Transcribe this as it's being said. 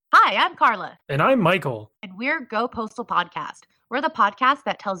Hi, I'm Carla. And I'm Michael. And we're Go Postal Podcast. We're the podcast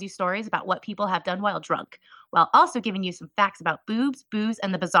that tells you stories about what people have done while drunk, while also giving you some facts about boobs, booze,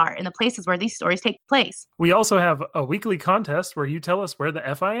 and the bizarre in the places where these stories take place. We also have a weekly contest where you tell us where the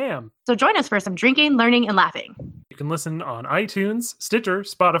F I am. So join us for some drinking, learning, and laughing. You can listen on iTunes, Stitcher,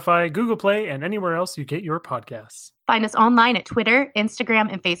 Spotify, Google Play, and anywhere else you get your podcasts. Find us online at Twitter, Instagram,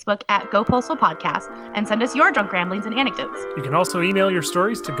 and Facebook at Go Postal Podcast, and send us your drunk ramblings and anecdotes. You can also email your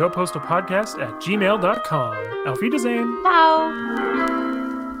stories to gopostalpodcast@gmail.com. Auf Wiedersehen. Ciao.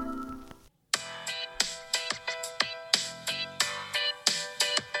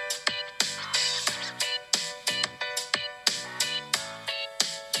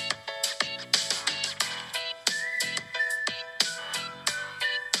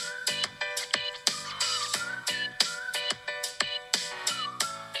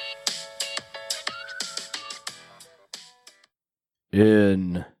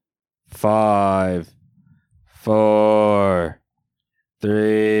 In 5, 4,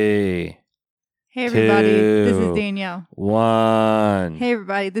 3. Hey everybody, this 2, is Danielle. 1. Hey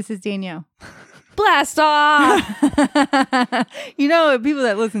everybody, this is Danielle. Blast off! You know, people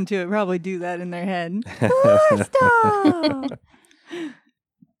that listen to it probably do that in their head. Blast off!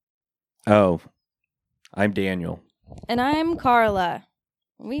 Oh, I'm Daniel. And I'm Carla.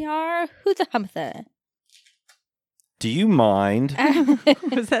 We are Who's a Humtha. Do you mind?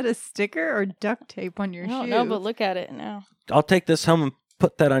 Was that a sticker or duct tape on your I shoe? don't know, but look at it now. I'll take this home and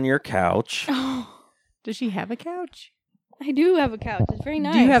put that on your couch. Oh, Does she have a couch? I do have a couch. It's very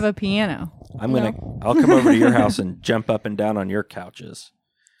nice. Do you have a piano? I'll come over to your house and jump up and down on your couches.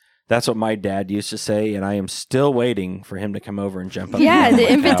 That's what my dad used to say, and I am still waiting for him to come over and jump up. Yeah, and down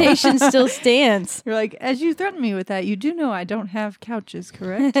the on my couch. invitation still stands. You're like, as you threaten me with that, you do know I don't have couches,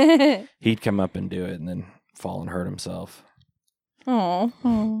 correct? He'd come up and do it, and then fall and hurt himself.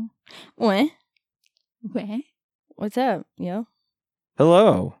 Oh. What? What? What's up, yo?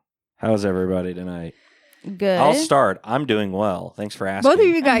 Hello. How's everybody tonight? Good. I'll start. I'm doing well. Thanks for asking. Both of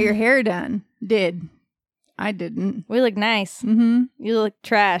you got your hair done. Did. I didn't. We look nice. Mm-hmm. You look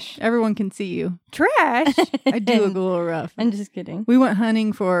trash. Everyone can see you. Trash? I do look a little rough. I'm just kidding. We went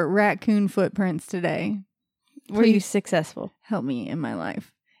hunting for raccoon footprints today. Were you Please successful? help me in my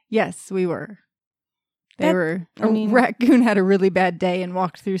life. Yes, we were. That- A I mean- raccoon had a really bad day and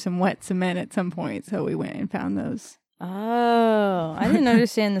walked through some wet cement at some point, so we went and found those. Oh, I didn't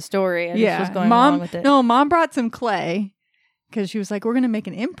understand the story. I just was going along with it. No, Mom brought some clay because she was like, we're going to make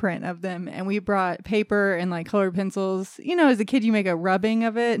an imprint of them. And we brought paper and like colored pencils. You know, as a kid, you make a rubbing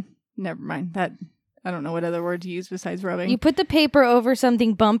of it. Never mind that. I don't know what other word to use besides rubbing. You put the paper over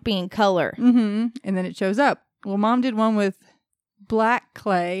something bumpy in color. Mm-hmm. And then it shows up. Well, Mom did one with black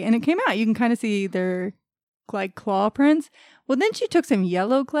clay and it came out. You can kind of see their like claw prints. Well, then she took some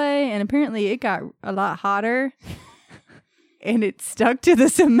yellow clay and apparently it got a lot hotter and it stuck to the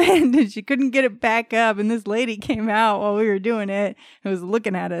cement and she couldn't get it back up. And this lady came out while we were doing it and was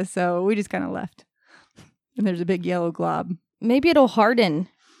looking at us. So we just kind of left. And there's a big yellow glob. Maybe it'll harden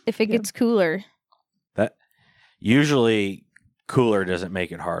if it Yep. gets cooler. That usually cooler doesn't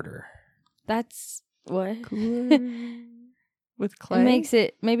make it harder. That's what? Cooler with clay. It makes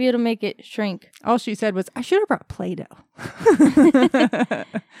it, maybe it'll make it shrink. All she said was, I should have brought Play-Doh.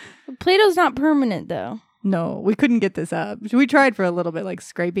 Play-Doh's not permanent though. No, we couldn't get this up. We tried for a little bit, like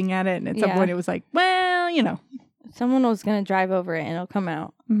scraping at it. And at some Yeah. point it was like, well, you know. Someone was going to drive over it and it'll come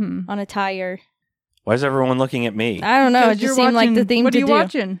out Mm-hmm. on a tire. Why is everyone looking at me? I don't know. It just seemed like the thing what to are you do.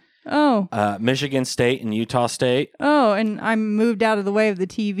 watching? Oh. Michigan State and Utah State. Oh, and I'm moved out of the way of the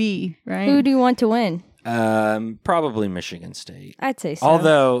TV, right? Who do you want to win? Probably Michigan State. I'd say so.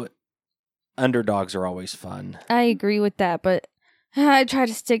 Although underdogs are always fun. I agree with that, but I try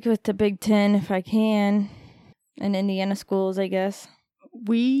to stick with the Big Ten if I can. And Indiana schools, I guess.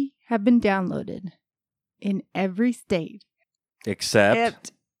 We have been downloaded in every state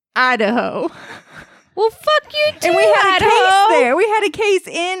Except Idaho. Well, fuck you too, And we had Idaho. a case there. We had a case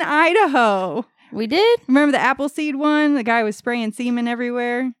in Idaho. We did? Remember the Appleseed one? The guy was spraying semen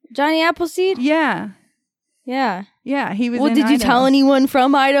everywhere? Johnny Appleseed? Yeah. Yeah. Yeah, he was Well, in did you Idaho. tell anyone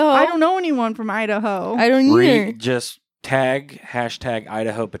from Idaho? I don't know anyone from Idaho. I don't either. just hashtag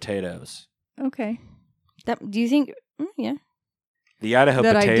Idaho potatoes. Okay. Do you think? Yeah. The Idaho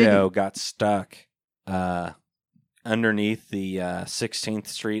That I potato got stuck underneath the 16th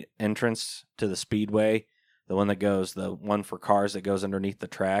Street entrance to the Speedway, the one for cars that goes underneath the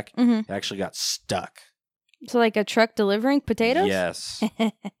track. Mm-hmm. It actually got stuck. So like a truck delivering potatoes? Yes.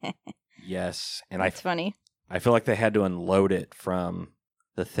 Yes. And That's funny. I feel like they had to unload it from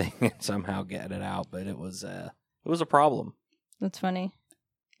the thing and somehow get it out, but it was a problem. That's funny.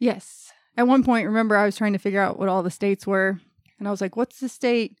 Yes. At one point, remember, I was trying to figure out what all the states were. And I was like, what's the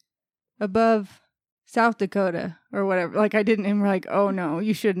state above South Dakota or whatever? Like, I didn't. And we're like, oh, no,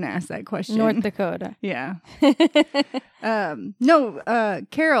 you shouldn't ask that question. North Dakota. Yeah. No,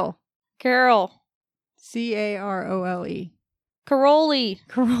 Carol. Carol. Carole. Caroli.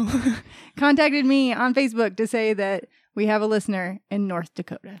 Carol contacted me on Facebook to say that we have a listener in North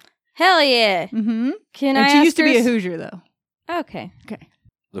Dakota. Hell yeah. Mm-hmm. Can And I she ask used to her be a s- Hoosier, though. Okay. Okay.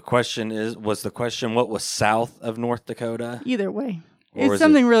 The question was what was south of North Dakota? Either way. Or It's is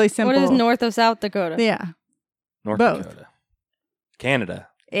something really simple. What is north of South Dakota? Yeah. North both. Dakota. Canada.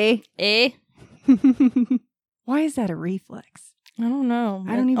 Eh? Eh? Why is that a reflex? I don't know.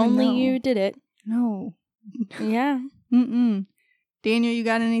 I don't even Only know. you did it. No. Yeah. Mm-mm. Daniel, you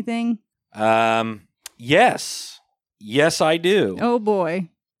got anything? Yes. Yes, I do. Oh, boy.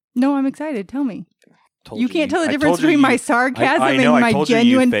 No, I'm excited. Tell me. Told You can't tell the I difference told you between my you- sarcasm I know, and I my told you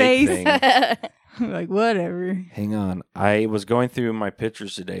genuine fake face. thing. Like, whatever. Hang on. I was going through my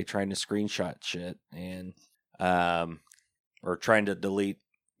pictures today trying to screenshot shit and or trying to delete.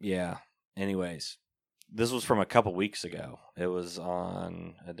 Yeah. Anyways, this was from a couple weeks ago. It was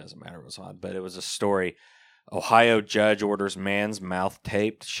on, it doesn't matter what it was on, but it was a story. Ohio judge orders man's mouth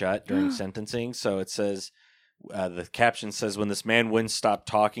taped shut during sentencing. So it says, the caption says, when this man wouldn't stop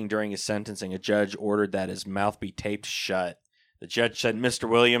talking during his sentencing, a judge ordered that his mouth be taped shut. The judge said, Mr.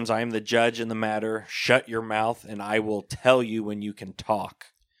 Williams, I am the judge in the matter. Shut your mouth and I will tell you when you can talk.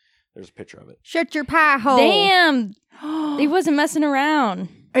 There's a picture of it. Shut your pie hole. Damn. He wasn't messing around.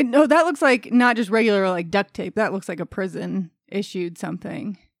 No, that looks like not just regular like duct tape. That looks like a prison issued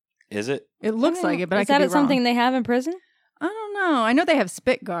something. Is it? It looks like it, but I Is could that be wrong. something they have in prison? I don't know. I know they have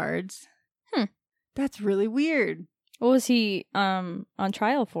spit guards. Hmm. That's really weird. What was he on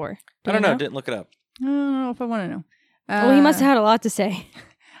trial for? I don't know. Didn't look it up. I don't know if I want to know. Well, he must have had a lot to say.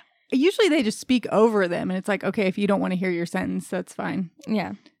 Usually they just speak over them, and it's like, okay, if you don't want to hear your sentence, that's fine.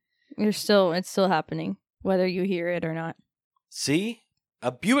 Yeah. It's still happening, whether you hear it or not. See?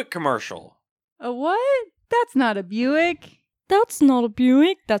 A Buick commercial. A what? That's not a Buick. That's not a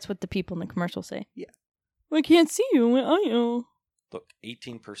Buick. That's what the people in the commercial say. Yeah. I can't see you. I know. Look,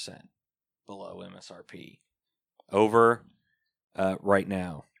 18% below MSRP. Over right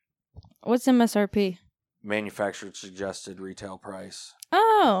now. What's MSRP? Manufacturer suggested retail price.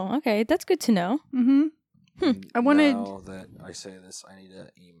 Oh, okay. That's good to know. Mm-hmm. I wanted- Now that I say this, I need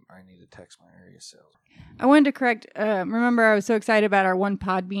to text my area sales. I wanted to correct. Remember, I was so excited about our one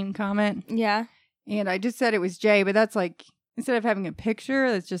Podbean comment, Yeah. and I just said it was Jay, but that's like, instead of having a picture,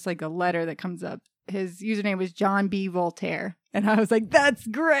 it's just like a letter that comes up. His username was John B. Voltaire. And I was like, that's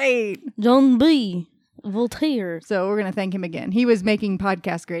great. John B. Voltaire. So we're going to thank him again. He was making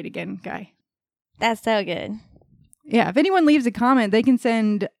podcast great again, guy. That's so good. Yeah, if anyone leaves a comment, they can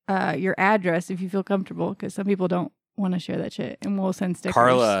send your address if you feel comfortable, because some people don't want to share that shit, and we'll send stickers.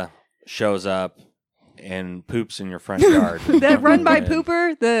 Carla shows up and poops in your front yard. That run by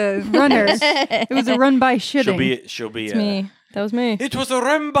pooper, the runner. It was a run by shitting. She'll be. It's me. That was me. It was a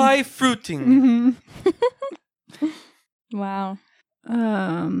run by fruiting. Mm-hmm. Wow.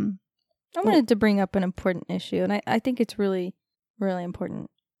 Um, I wanted to bring up an important issue, and I think it's really, really important.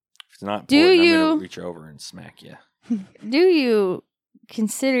 If it's not Do important, I'm you- going to reach over and smack you. Do you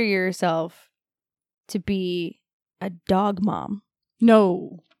consider yourself to be a dog mom?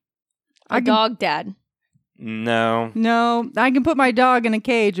 no. A I can- dog dad? No. No, I can put my dog in a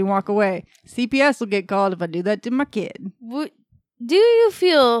cage and walk away. CPS will get called if I do that to my kid. Do you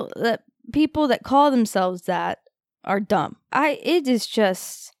feel that people that call themselves that are dumb? It is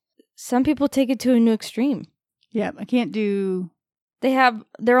just, some people take it to a new extreme. Yeah, I can't do... They have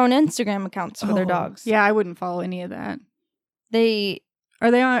their own Instagram accounts for their Oh, dogs. Yeah, I wouldn't follow any of that. They Are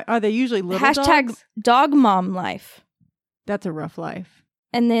they usually little hashtag dogs? dog mom life. That's a rough life.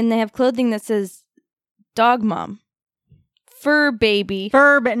 And then they have clothing that says dog mom. Fur baby.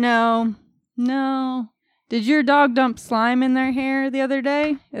 Fur, but no. Did your dog dump slime in their hair the other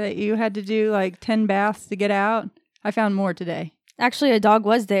day that you had to do like 10 baths to get out? I found more today. Actually, a dog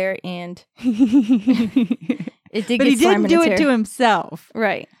was there and But it did get he slime didn't in do its it hair. to himself.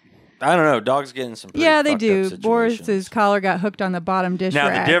 Right. I don't know. Dogs get in some pretty Yeah, they fucked up do. situations. Boris's collar got hooked on the bottom dish Now,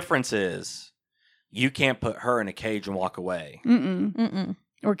 rack. the difference is you can't put her in a cage and walk away. Mm-mm.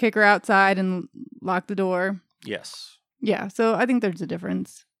 Or kick her outside and lock the door. Yes. Yeah, so I think there's a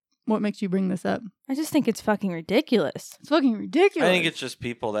difference. What makes you bring this up? I just think it's fucking ridiculous. It's fucking ridiculous. I think it's just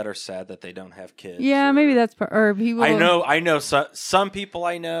people that are sad that they don't have kids. Yeah, or- maybe that's part. Or people. I know some people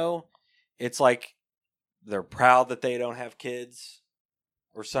I know, it's like they're proud that they don't have kids.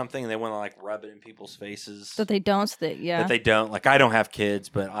 or something. And they want to like rub it in people's faces. That they don't. That they don't. Like I don't have kids,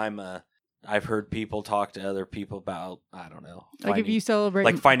 but I've heard people talk to other people about, I don't know. Like if you celebrate.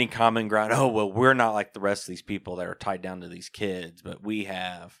 Like finding common ground. Oh, well, we're not like the rest of these people that are tied down to these kids, but we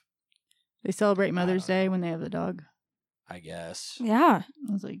have. They celebrate Mother's Day when they have the dog. I guess. Yeah.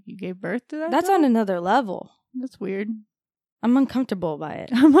 I was like, you gave birth to that That's dog? on another level. That's weird. I'm uncomfortable by it.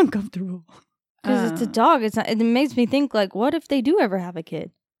 I'm uncomfortable. Because it's a dog. It's not. It makes me think, like, what if they do ever have a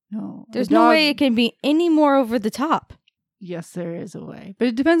kid? No. There's no way it can be any more over the top. Yes, there is a way. But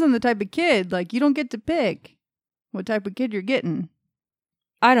it depends on the type of kid. Like, you don't get to pick what type of kid you're getting.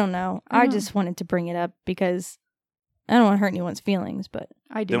 I don't know. I Mhm. just wanted to bring it up because I don't want to hurt anyone's feelings, but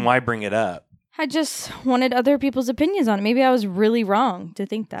I do. Then why bring it up? I just wanted other people's opinions on it. Maybe I was really wrong to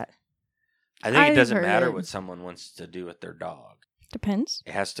think that. I think it I've doesn't heard matter it. what someone wants to do with their dog. Depends.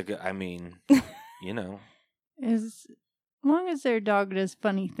 It has to go. I mean, you know, As long as their dog does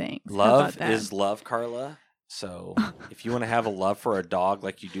funny things. How love about that? is love, Carla. So if you want to have a love for a dog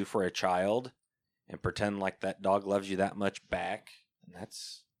like you do for a child and pretend like that dog loves you that much back,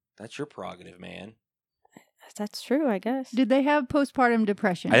 that's your prerogative, man. That's true, I guess. Did they have postpartum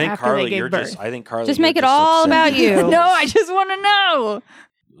depression I think after Carla, they gave birth? I think Carla, Just you're make it all upset about you. No, I just want to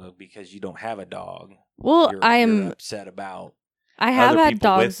know. because you don't have a dog. Well, You're upset about. I have other had people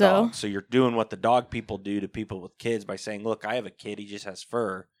dogs, with though. dogs. So you're doing what the dog people do to people with kids by saying, "Look, I have a kid. He just has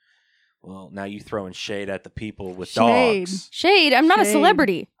fur." Well, now you throwing shade at the people with Shade. dogs. Shade. I'm not a Shade.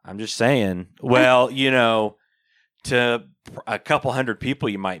 celebrity. I'm just saying. Well, you know, to a couple hundred people,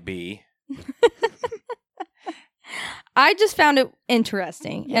 you might be. I just found it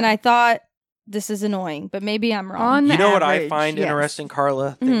interesting, and I thought this is annoying, but maybe I'm wrong. On You the know what I average, find yes. interesting,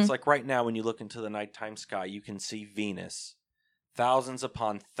 Carla? Things Mhm. like right now, when you look into the nighttime sky, you can see Venus. Thousands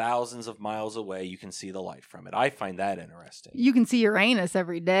upon thousands of miles away, you can see the light from it. I find that interesting. You can see Uranus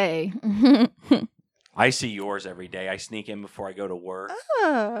every day. I see yours every day. I sneak in before I go to work.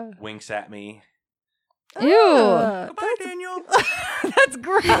 Winks at me. Ew. Goodbye, Daniel. That's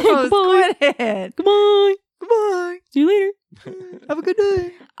gross. Goodbye. Quit it. Goodbye. Goodbye. See you later. Have a good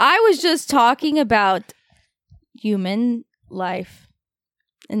day. I was just talking about human life,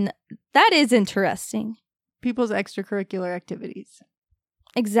 and that is interesting. People's extracurricular activities.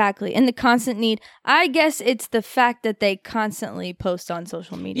 Exactly. And the constant need. I guess it's the fact that they constantly post on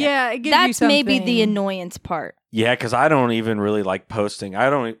social media. Yeah, it gives you That's maybe the something. annoyance part. Yeah, because I don't even really like posting. I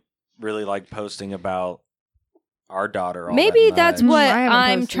don't really like posting about our daughter. All Maybe that that's much. what I haven't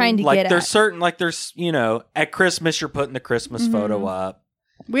I'm posted. trying to Like get there's at. certain you know, at Christmas you're putting the Christmas Mhm. photo up.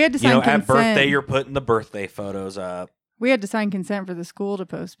 We had to You sign know, consent. at birthday you're putting the birthday photos up. We had to sign consent for the school to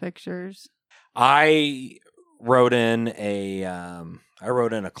post pictures. I wrote in a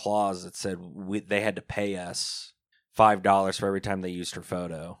clause that said they had to pay us $5 for every time they used her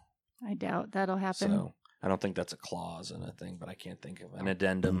photo. I doubt that'll happen. So I don't think that's a clause in a thing, but I can't think of an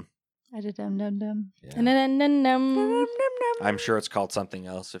addendum. I did dum. Yeah. Dun-dun-dun-dun. I'm sure it's called something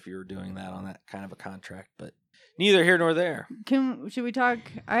else if you were doing that on that kind of a contract, but neither here nor there. Should we talk?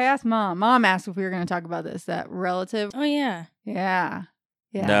 I asked Mom. Mom asked if we were going to talk about this. That relative. Oh, yeah. Yeah.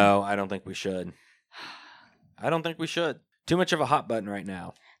 Yeah. No, I don't think we should. Too much of a hot button right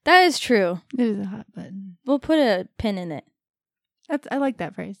now. That is true. It is a hot button. We'll put a pin in it. I like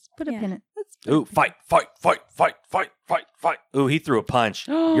that phrase. Put a Yeah. pin in it. Ooh, fight. Ooh, he threw a punch.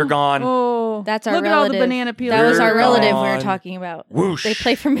 You're gone. Oh, That's our look at all the relative. banana peels. That was our You're relative we gone. were talking about. Whoosh. They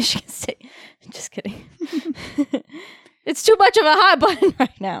play for Michigan State. Just kidding. It's too much of a hot button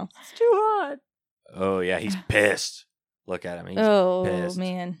right now. It's too hot. Oh, yeah, he's pissed. Look at him. He's Oh, pissed.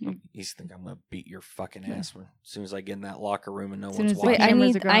 man. He's thinking I'm going to beat your fucking ass as soon as I get in that locker room and no As soon one's as the Wait, watching.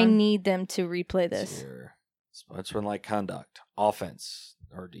 cameras are I gone. need them to replay this. Here. Sportsmanlike conduct. Offense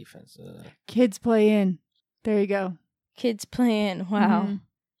or defense. Kids play in. There you go. Kids playing. Wow. Mhm.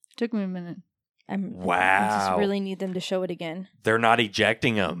 Took me a minute. I just Wow. really need them to show it again. They're not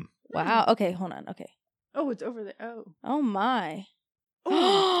ejecting him. Wow. Okay, hold on. Okay. Oh, it's over there. Oh. Oh, my.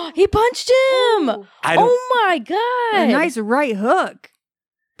 Oh. He punched him. I don't. Oh, my God. A nice right hook.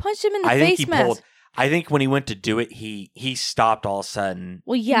 Punched him in the I face think he mask. pulled. I think when he went to do it, he stopped all of a sudden.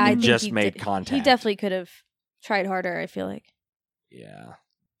 Well, yeah, I and think just he made did. contact. He definitely could have tried harder, I feel like. Yeah.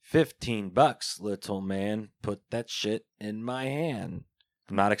 $15, little man. Put that shit in my hand.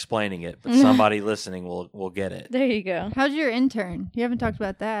 I'm not explaining it, but somebody listening will get it. There you go. How's your intern? You haven't talked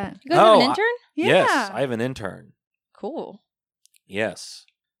about that. You guys have an Oh, intern? Yeah. Yes, I have an intern. Cool. Yes.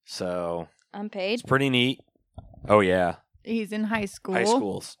 So Unpaid. it's pretty neat. Oh yeah. He's in high school. High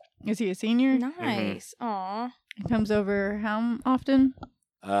schools. Is he a senior? Nice. Aw. He comes over how often?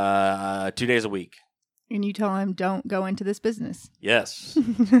 2 days a week. And you tell him, don't go into this business. Yes.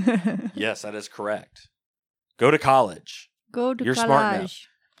 Yes, that is correct. Go to college. Go to You're college. smart enough.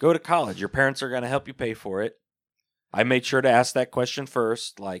 Go to college. Your parents are going to help you pay for it. I made sure to ask that question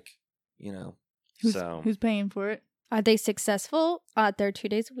first, Who's paying for it? Are they successful at their 2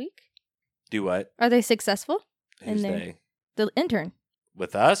 days a week? Do what? Are they successful? Who's And they? The intern.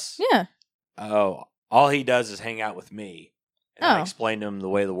 With us? Yeah. Oh, all he does is hang out with me. And I Oh. explain to him the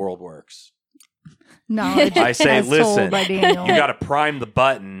way the world works. Knowledge. I say, as told listen, by Daniel. You got to prime the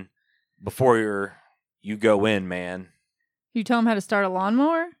button before you go in, man. You tell him how to start a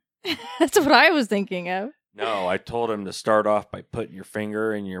lawnmower? That's what I was thinking of. No, I told him to start off by putting your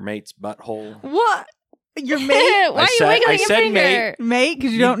finger in your mate's butthole. What? Your mate? Why are you wiggling your finger? Mate,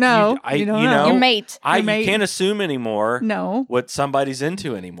 because you don't know. You don't know. Your mate. You mate. can't assume anymore No. what somebody's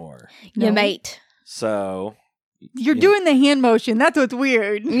into anymore. Your No. mate. So You're Yeah. doing the hand motion. That's what's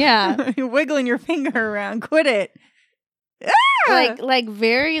weird. Yeah. You're wiggling your finger around. Quit it. Ah! like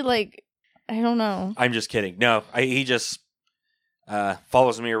very like I don't know. I'm just kidding. No, he just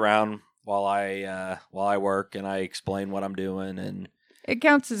follows me around while I work, and I explain what I'm doing, and It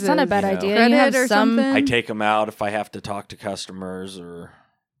counts as It's not a bad you know, idea. credit You have or some. something. I take him out if I have to talk to customers or.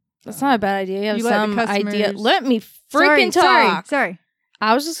 That's not a bad idea. You have You let the some idea. customers- Let me freaking talk. Sorry.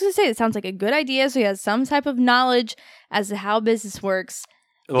 I was just gonna say it sounds like a good idea. So he has some type of knowledge as to how business works.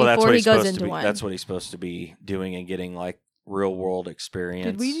 Well, that's Before what he he's goes supposed to into be. one. That's what he's supposed to be doing and getting like real world experience.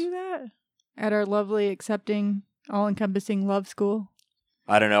 Did we do that at our lovely, accepting, all-encompassing love school?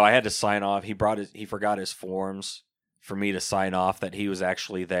 I don't know. I had to sign off. He forgot his forms for me to sign off that he was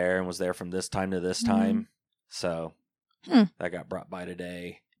actually there and was there from this time to this time. So that got brought by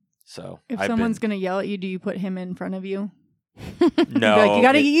today. So If I've someone's been, going to yell at you, do you put him in front of you? no, Be like, you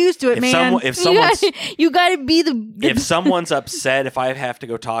got to get used to it, if man. You gotta be the if someone's upset, if I have to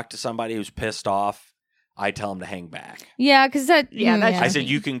go talk to somebody who's pissed off, I tell them to hang back. yeah, because that Yeah, that's I said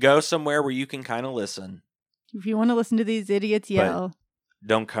you can go somewhere where you can kind of listen. If you want to listen to these idiots yell.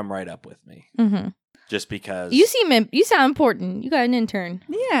 Don't come right up with me hmm just because. You sound important. You got an intern.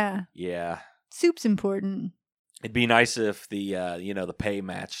 Yeah. Yeah. Soup's important. It'd be nice if the the pay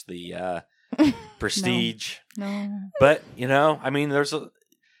matched the prestige. No. But I mean,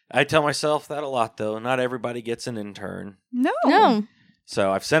 I tell myself that a lot though. Not everybody gets an intern, No. No.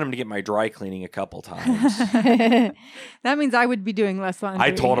 so I've sent him to get my dry cleaning a couple times. That means I would be doing less laundry.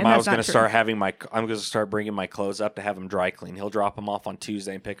 I told him and I that's was going not to true. I'm going to start bringing my clothes up to have him dry clean. He'll drop them off on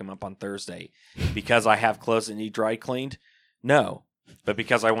Tuesday and pick them up on Thursday. Because I have clothes that need dry cleaned? No. But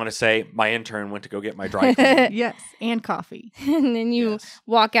because I want to say my intern went to go get my dry clean. Yes, and coffee. And then you Yes.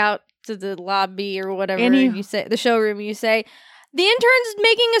 walk out to the lobby or whatever, And and you- you say the showroom. You say the intern's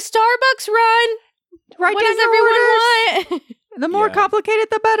making a Starbucks run. Write What down does your everyone orders. want? The more Yeah. complicated,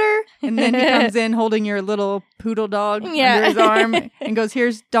 the better. And then he comes in holding your little poodle dog Yeah. under his arm and goes,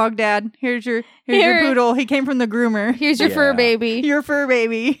 "Here's dog dad. Here's your Here. poodle. He came from the groomer. Here's your fur Yeah. baby. Your fur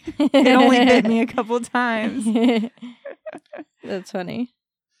baby. It only bit me a couple times." That's funny.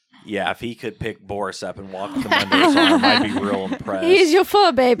 Yeah, if he could pick Boris up and walk with him under his arm, I'd be real impressed. Here's your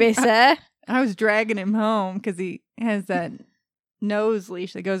fur baby, sir. I was dragging him home because he has that nose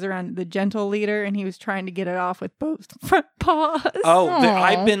leash that goes around the gentle leader, and he was trying to get it off with both front paws. I've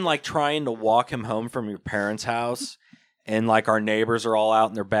Aw. been like trying to walk him home from your parents' house, and like our neighbors are all out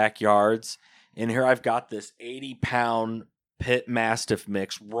in their backyards, and here I've got this 80-pound pit mastiff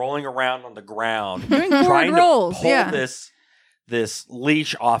mix rolling around on the ground, Doing forward trying rolls, to pull yeah. this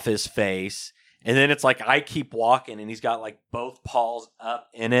leash off his face. And then it's like I keep walking, and he's got like both paws up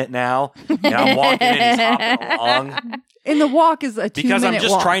in it now, and I'm walking, and he's hopping along. And the walk is a 2-minute Because I'm just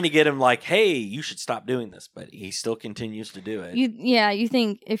walk. trying to get him like, hey, you should stop doing this. But he still continues to do it. You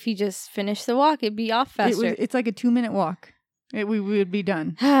think if he just finished the walk, it'd be off faster. It's like a 2-minute walk. We would be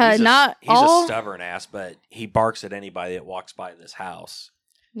done. He's a all. stubborn ass, but he barks at anybody that walks by this house.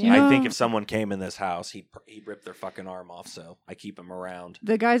 Yeah. I think if someone came in this house, he'd rip their fucking arm off. So I keep him around.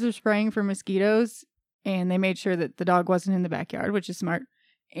 The guys were spraying for mosquitoes, and they made sure that the dog wasn't in the backyard, which is smart.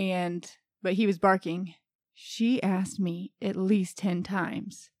 But he was barking. She asked me at least 10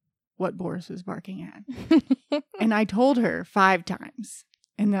 times what Boris was barking at. And I told her 5 times.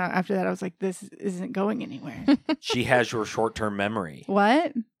 And then after that, I was like, this isn't going anywhere. She has your short-term memory.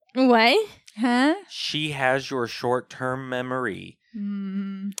 What? What? Huh? She has your short-term memory.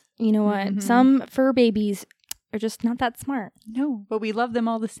 Mm, You know what? Mhm. Some fur babies are just not that smart. no, but we love them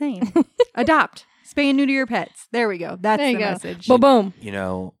all the same. Adopt. Spay and neuter your pets. There we go. That's There you the go. message. Boom. You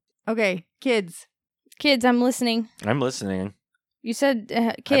know, Okay, kids. Kids, I'm listening. I'm listening. You said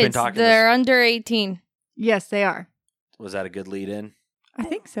kids. talking to They're under 18. Yes, they are. Was that a good lead-in? I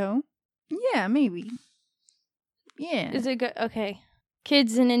think so. Yeah, maybe. Yeah. Is it good? Okay.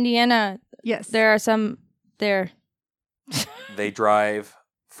 Kids in Indiana, Yes. there are some there. They drive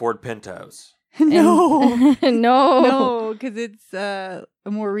Ford Pintos. No. no. No, because it's a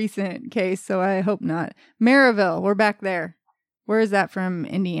more recent case, so I hope not. Maryville, we're back there. Where is that from?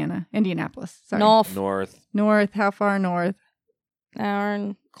 Indianapolis. Sorry. North. North, How far north? Hour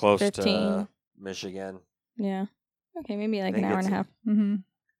and close 15. to Michigan. yeah. Okay, maybe like I an think hour and a it's half. Mm-hmm.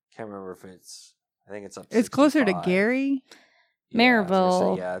 Can't remember if it's. I think it's up. It's closer to 65. Gary. Yeah, I was gonna say,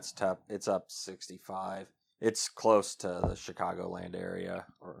 Maryville. yeah, it's tough. It's up 65. It's close to the Chicagoland area,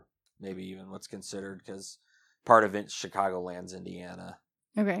 or maybe even what's considered, because part of it, Chicagoland's Indiana.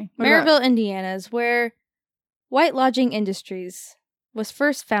 Okay. What about- Maryville, Indiana is where White Lodging Industries was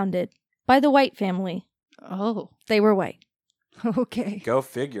first founded by the White family. Oh, They were white. okay. Go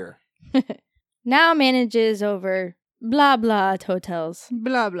figure. Now manages over blah blah hotels.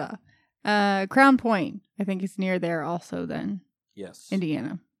 Blah, blah. Crown Point. I think it's near there also then. Yes.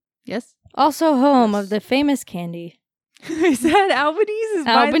 Indiana. Yes? Also home Yes. of the famous candy. Is that Albanese? Is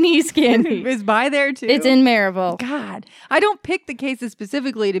Albanese candy. Is by there too? It's in Maryville. God, I don't pick the cases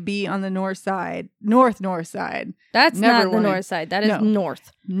specifically to be on the north side, north side, That's Never not the wanted- north side. That is No.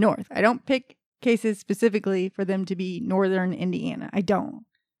 north. north. I don't pick cases specifically for them to be northern Indiana. I don't.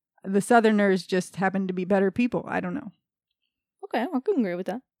 The Southerners just happen to be better people. I don't know. Okay, I can agree with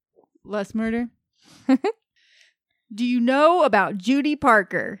that. Less murder. Do you know about Judy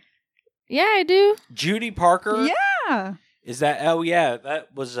Parker? Yeah, I do. Judy Parker. Yeah. Is that? Oh yeah, that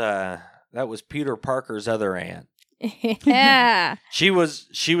was Peter Parker's other aunt. yeah. She was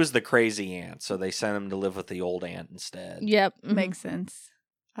the crazy aunt, so they sent him to live with the old aunt instead. Yep. Mhm. Makes sense.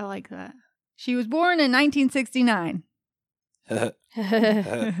 I like that. She was born in 1969.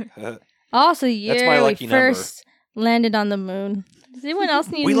 also, the year my we lucky number. first landed on the moon. Does anyone else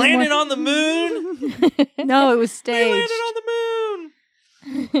need We any landed more? on the moon. No, it was We staged. landed on the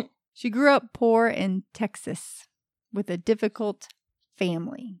moon. She grew up poor in Texas with a difficult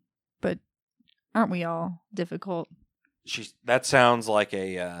family. But aren't we all difficult? That sounds like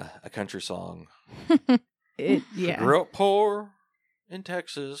a country song. Yeah. Grew up poor in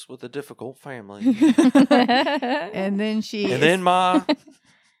Texas with a difficult family. And then she And then my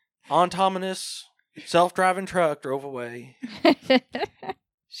autonomous self-driving truck drove away.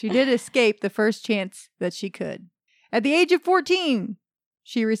 she did escape the first chance that she could. At the age of 14,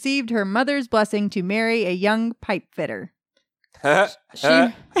 she received her mother's blessing to marry a young pipe fitter. She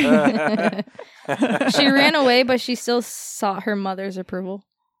ran away, but she still sought her mother's approval.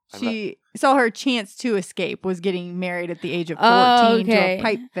 She saw her chance to escape was getting married at the age of 14 Oh, to okay. a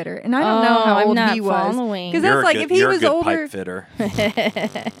pipe fitter. And I don't know how I'm old not he was. following. 'Cause that's like if he you're was a good older- pipe fitter.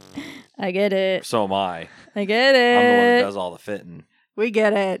 I get it. So am I. I get I'm the one that it. does all the fitting. We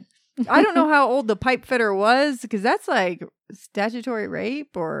get it. I don't know how old the pipe fitter was because that's like statutory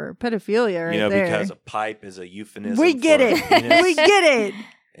rape or pedophilia right You know, there. because a pipe is a euphemism. We get for it. penis. We get it.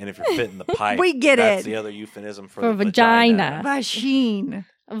 And if you're fitting the pipe, We get that's it. the other euphemism for For the vagina. Machine.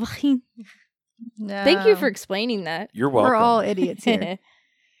 Thank you for explaining that. You're welcome. We're all idiots here.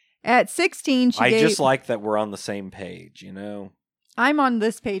 At 16, she I gave... just like that we're on the same page, you know? I'm on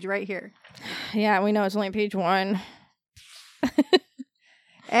this page right here. Yeah, we know it's only page 1.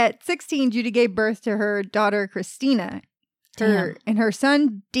 At 16, Judy gave birth to her daughter, Christina. And her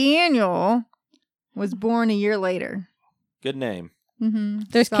son, Daniel, was born a year later. Good name. Mm-hmm.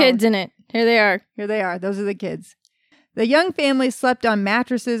 There's kids in it. Here they are. Here they are. Those are the kids. The young family slept on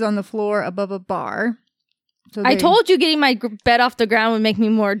mattresses on the floor above a bar. So I told you getting my bed off the ground would make me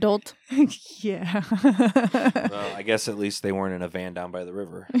more adult. Yeah. Well, I guess at least they weren't in a van down by the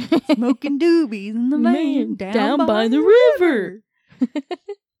river. Smoking doobies in the van down by the river.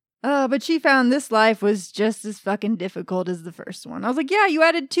 But she found this life was just as fucking difficult as the first one. I was like, yeah, you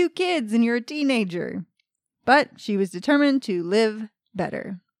added 2 kids and you're a teenager. But she was determined to live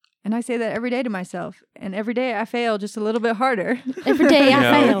better. And I say that every day to myself. And every day I fail just a little bit harder. Every day You I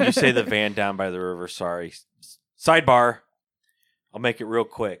know, fail. you say the van down by the river. Sorry. Sidebar. I'll make it real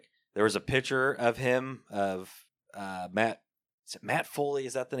quick. There was a picture of him of Matt. Is it Matt Foley?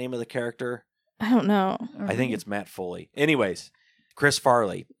 Is that the name of the character? I don't know. I think it's Matt Foley. Anyways, Chris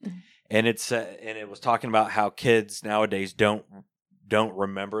Farley, and it was talking about how kids nowadays don't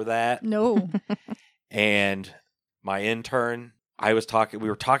remember that. No. And my intern, we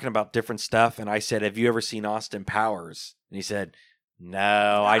were talking about different stuff, and I said, "Have you ever seen Austin Powers?" And he said,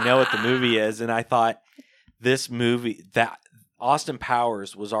 "No, I know what the movie is." And I thought, this movie, that Austin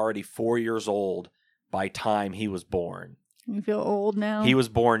Powers was already 4 years old by time he was born. You feel old now? He was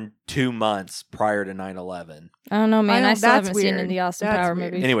born 2 months prior to 9/11. I don't know, man. I, know, still that's haven't seen weird. the Austin That's Power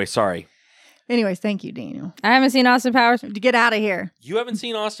weird. movies. Anyway, sorry. Anyways, thank you, Daniel. I haven't seen Austin Powers. To get out of here. You haven't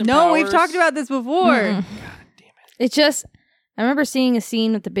seen Austin No, Powers? we've talked about this before. Mm-mm. God damn it. It's just, I remember seeing a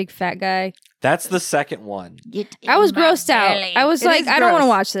scene with the big fat guy. That's the second one. I was grossed out. I was It like, is I don't want to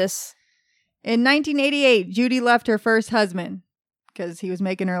gross. watch this. In 1988, Judy left her first husband because he was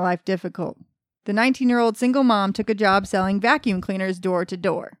making her life difficult. The 19-year-old single mom took a job selling vacuum cleaners door to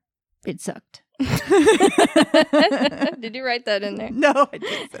door. It sucked. Did you write that in there? No, I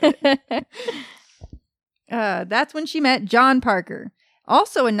just said it. That's when she met John Parker,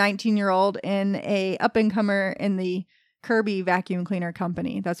 also a 19-year-old and a up-and-comer in the Kirby vacuum cleaner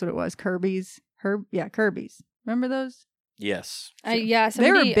company. That's what it was. Kirby's. Kirby's. Remember those? Yes. Yeah,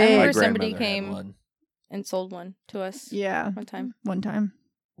 They were somebody, I big. remember My somebody grandmother had came one. and sold one to us Yeah. one time. One time.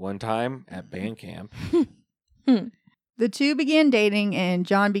 One time at band camp. The two began dating, and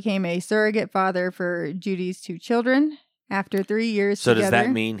John became a surrogate father for Judy's 2 children. After 3 years So together. does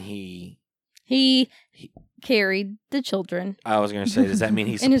that mean he... He carried the children. I was going to say, does that mean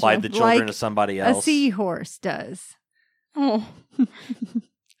he In his supplied the room. children Like to somebody a else? seahorse does? Oh,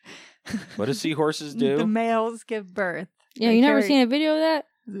 What do seahorses The do? males give birth. yeah. They You never carry- seen a video of that?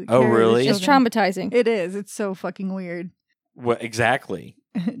 They Oh, carry the really? It's children. traumatizing. It is. It's so fucking weird. What exactly?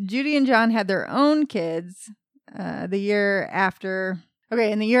 Judy and John had their own kids. The year after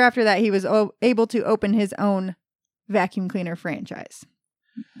that, he was able to open his own vacuum cleaner franchise,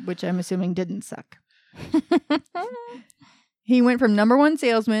 which I'm assuming didn't suck. He went from #1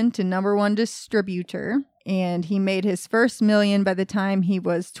 salesman to #1 distributor, and he made his first $1 million by the time he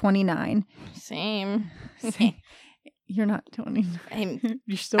was 29. Same. You're not 29.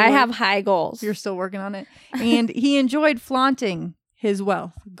 You're still I have high goals. You're still working on it. And he enjoyed flaunting his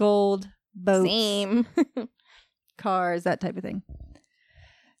wealth. Gold, boats, Same. cars, that type of thing.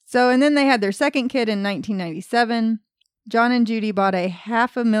 So, and then they had their second kid in 1997. John and Judy bought a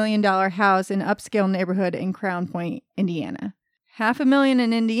 $500,000 house in an upscale neighborhood in Crown Point, Indiana. $500,000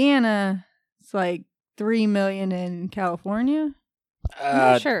 in Indiana, it's like $3 million in California. I'm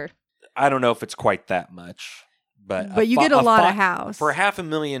not sure. I don't know if it's quite that much, but But you get a lot of house. for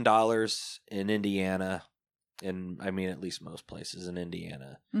 $500,000 in Indiana, and I mean at least most places in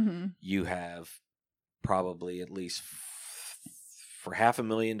Indiana, Mm-hmm. you have probably at least for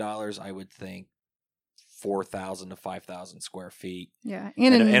 $500,000, I would think 4,000 to 5,000 square feet, Yeah.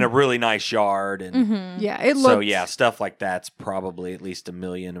 and a really nice yard, and Mm-hmm. yeah, it so looks. yeah, stuff like that's probably at least $1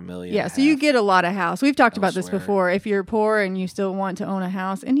 million. Yeah, and a so you half. get a lot of house. We've talked about this elsewhere. before. If you're poor and you still want to own a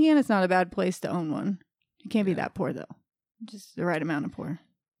house, Indiana's not a bad place to own one. You can't be Yeah. that poor, though. Just the right amount of poor.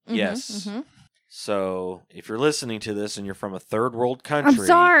 Yes. Mhm, So if you're listening to this and you're from a third world country, I'm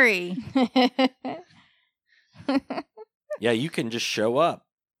sorry. yeah, you can just show up.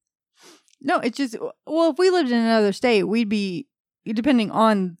 No, it's just, well, if we lived in another state, we'd be, depending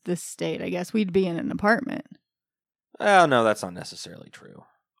on the state, I guess, we'd be in an apartment. Oh no, that's not necessarily true.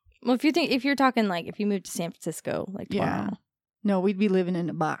 Well, if you're talking like if you moved to San Francisco, like Yeah. tomorrow, No, we'd be living in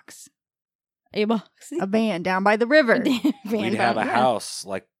a box, a box, a van down by the river. We'd have a house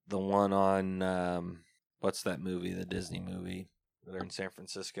like the one on what's that movie? The Disney movie. They're in San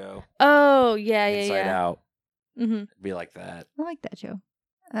Francisco. Oh yeah, Inside yeah. Out. Mm-hmm. It'd be like that. I like that show.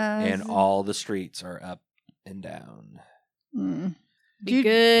 And all the streets are up and down. Be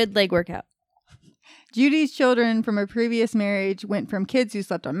good leg workout. Judy's children from a previous marriage went from kids who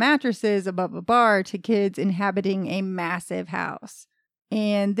slept on mattresses above a bar to kids inhabiting a massive house.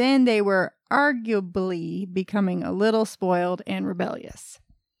 And then they were arguably becoming a little spoiled and rebellious.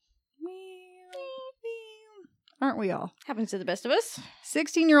 Aren't we all? Happens to the best of us.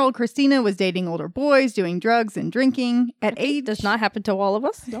 16-year-old Christina was dating older boys, doing drugs and drinking. At age... Does not happen to all of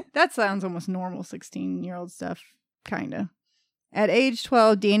us. No. That sounds almost normal 16-year-old stuff, kind of. At age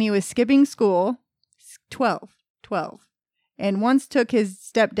 12, Danny was skipping school. 12. And once took his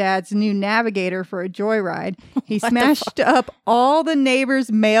stepdad's new Navigator for a joyride. He What the smashed up all the neighbors'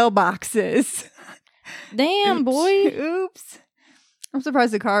 mailboxes. Damn, Oops. boy. Oops. I'm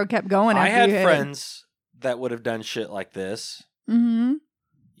surprised the car kept going I after had you hit friends that would have done shit like this. it. Mm-hmm.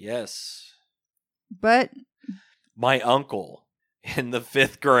 Yes. But My uncle in the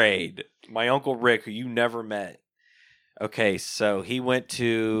 5th grade, my Uncle Rick, who you never met. Okay, so he went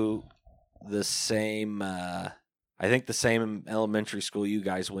to the same, I think the same elementary school you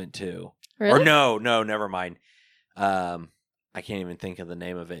guys went to. Really? Or no, never mind. I can't even think of the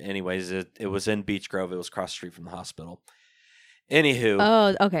name of it. Anyways, it was in Beech Grove. It was across the street from the hospital. Anywho.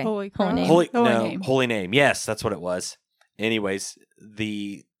 Oh, okay. Holy Whole crap. name. Holy Name. Yes, that's what it was. Anyways,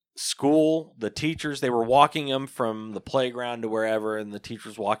 the school, the teachers, they were walking him from the playground to wherever, and the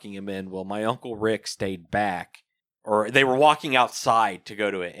teachers walking him in. Well, my Uncle Rick stayed back or they were walking outside to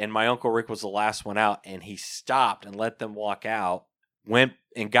go to it. And my Uncle Rick was the last one out, and he stopped and let them walk out, went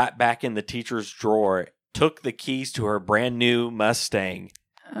and got back in the teacher's drawer, took the keys to her brand new Mustang,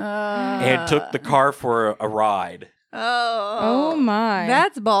 and took the car for a ride. Oh my.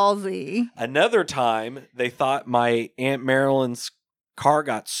 That's ballsy. Another time, they thought my Aunt Marilyn's car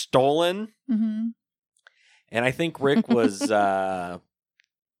got stolen. Mm-hmm. And I think Rick was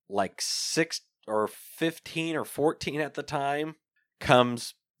like 6 or 15 or 14 at the time.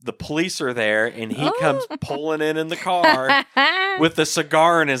 The police are there, and he comes pulling in the car with a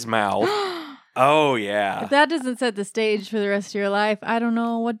cigar in his mouth. Oh, yeah. If that doesn't set the stage for the rest of your life, I don't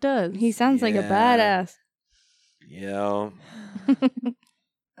know what does. He sounds like a badass. Yeah.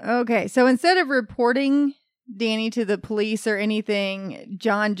 Okay, so instead of reporting Danny to the police or anything,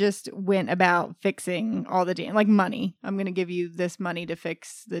 John just went about fixing all the like money. I'm going to give you this money to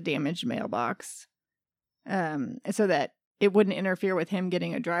fix the damaged mailbox, so that it wouldn't interfere with him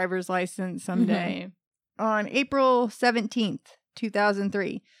getting a driver's license someday. Mm-hmm. On April 17th,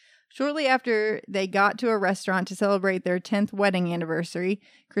 2003, shortly after they got to a restaurant to celebrate their 10th wedding anniversary,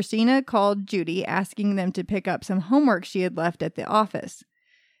 Christina called Judy asking them to pick up some homework she had left at the office.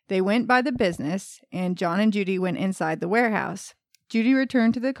 They went by the business, and John and Judy went inside the warehouse. Judy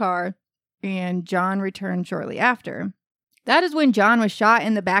returned to the car, and John returned shortly after. That is when John was shot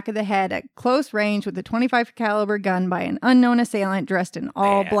in the back of the head at close range with a .25 caliber gun by an unknown assailant dressed in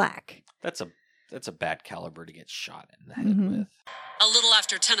all black. That's a bad caliber to get shot in the head with. A little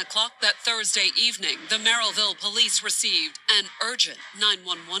after 10 o'clock that Thursday evening, the Merrillville police received an urgent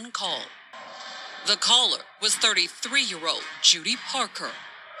 911 call. The caller was 33-year-old Judy Parker.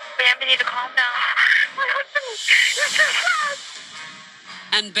 Ma'am, you need to calm down. My husband is just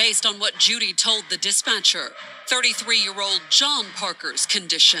And based on what Judy told the dispatcher, 33-year-old John Parker's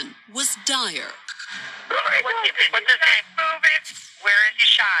condition was dire. What's his name? Moving. Where is he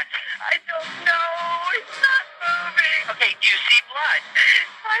shot? I don't know. It's not moving. Okay, do you see blood?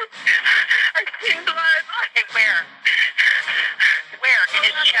 I see blood. Okay, where? Where? In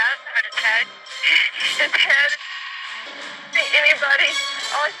his chest? On his head? His head. See anybody?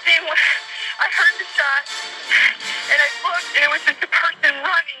 All I seen was I heard the shot, and I looked, and it was just a person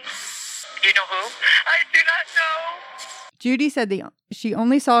running. Do you know who? I do not know. Judy said she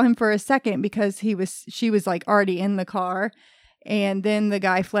only saw him for a second because she was like already in the car, and then the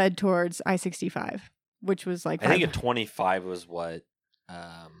guy fled towards I-65, which was like I think at 25 was what.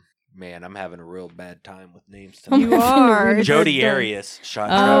 Man, I'm having a real bad time with names tonight. You are. Jody Arias shot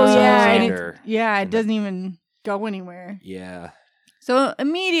Travis Alexander. It doesn't even go anywhere. Yeah. So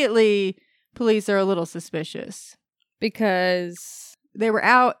immediately, police are a little suspicious because they were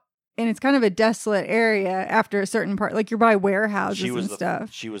out, and it's kind of a desolate area after a certain part. Like you're by warehouses and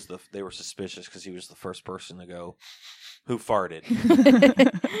stuff. They were suspicious because he was the first person to go, who farted?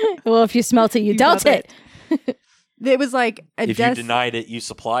 Well, if you smelt it, you dealt it. It was like if you denied it, you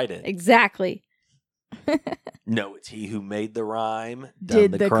supplied it. Exactly. No, it's he who made the rhyme,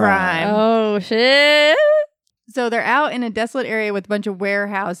 did the crime. Oh, shit. So they're out in a desolate area with a bunch of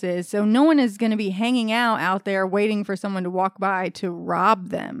warehouses. So no one is going to be hanging out there waiting for someone to walk by to rob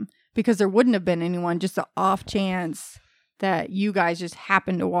them, because there wouldn't have been anyone, just the off chance that you guys just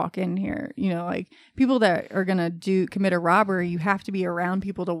happen to walk in here. You know, like people that are going to commit a robbery, you have to be around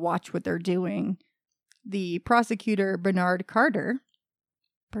people to watch what they're doing. The prosecutor,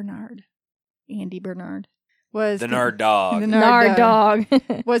 Andy Bernard, was the Nard Dog. The Nard Dog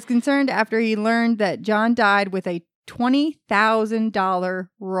was concerned after he learned that John died with a $20,000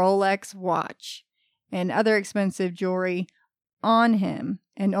 Rolex watch and other expensive jewelry on him,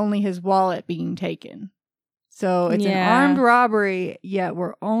 and only his wallet being taken. So it's an armed robbery, yet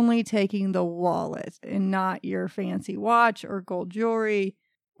we're only taking the wallet and not your fancy watch or gold jewelry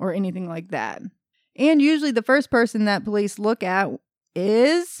or anything like that. And usually the first person that police look at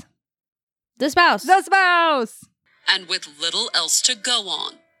is the spouse. The spouse! And with little else to go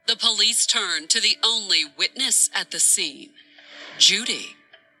on, the police turn to the only witness at the scene, Judy.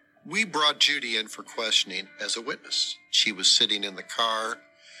 We brought Judy in for questioning as a witness. She was sitting in the car,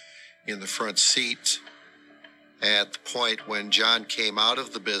 in the front seat, at the point when John came out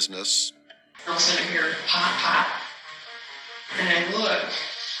of the business. All of a sudden I hear pop, pop. And I look,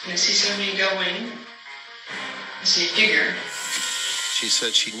 and I see somebody going. I see a figure. She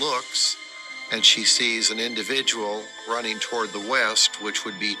said she looks, and she sees an individual running toward the west, which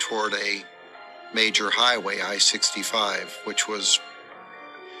would be toward a major highway, I-65, which was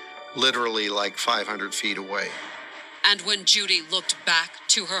literally like 500 feet away. And when Judy looked back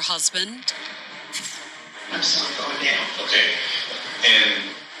to her husband, I saw him going down. Okay. And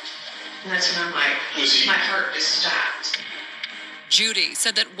And that's when I'm like, my heart just stopped. Judy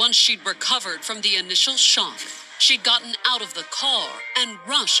said that once she'd recovered from the initial shock, she'd gotten out of the car and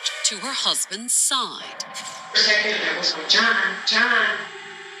rushed to her husband's side. For a second, I was like, John.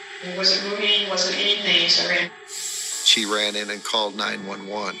 He wasn't moving, wasn't anything, so I ran. She ran in and called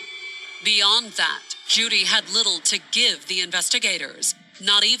 911. Beyond that, Judy had little to give the investigators,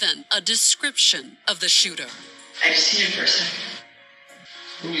 not even a description of the shooter. I just seen him for a second.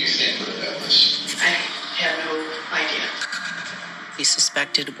 Who do you think would have done this? I have no idea. He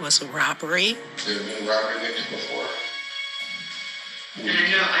suspected it was a robbery. There have been robbery victims before. And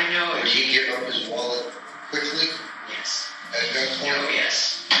I know. Would he give up his wallet quickly Yes. at gunpoint? Oh,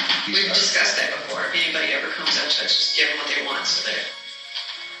 yes. We've discussed that before. If anybody ever comes up to us, just give them what they want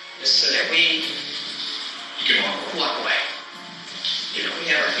so that we You can walk away. You know, we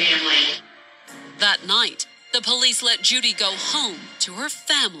have our family. That night, the police let Judy go home to her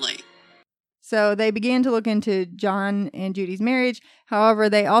family. So they began to look into John and Judy's marriage. However,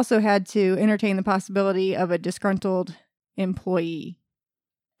 they also had to entertain the possibility of a disgruntled employee.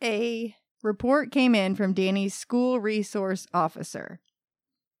 A report came in from Danny's school resource officer.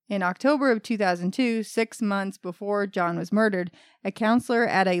 In October of 2002, 6 months before John was murdered, a counselor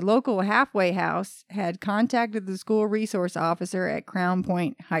at a local halfway house had contacted the school resource officer at Crown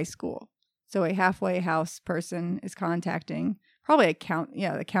Point High School. So a halfway house person is contacting probably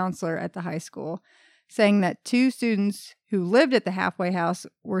the counselor at the high school, saying that 2 students who lived at the halfway house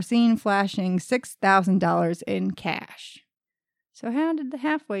were seen flashing $6,000 in cash. So how did the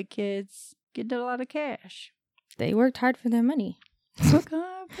halfway kids get a lot of cash? They worked hard for their money.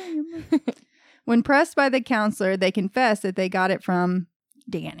 When pressed by the counselor, they confessed that they got it from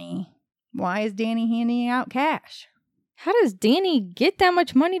Danny. Why is Danny handing out cash? How does Danny get that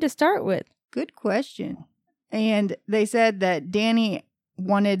much money to start with? Good question. And they said that Danny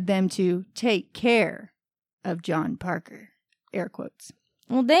wanted them to take care of John Parker. Air quotes.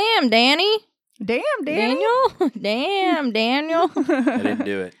 Well, damn, Danny. Damn, Danny. Daniel. Damn, Daniel. I didn't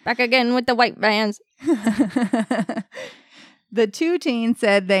do it. Back again with the white vans. The 2 teens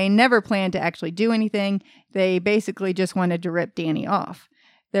said they never planned to actually do anything. They basically just wanted to rip Danny off.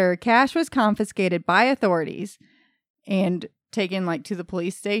 Their cash was confiscated by authorities and taken to the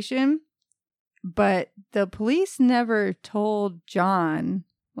police station. But the police never told John,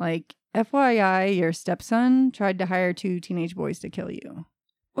 FYI, your stepson tried to hire 2 teenage boys to kill you.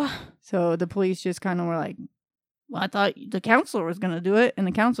 So the police just kind of were like, well, I thought the counselor was going to do it. And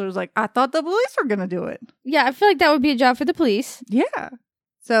the counselor was like, I thought the police were going to do it. Yeah, I feel like that would be a job for the police. Yeah.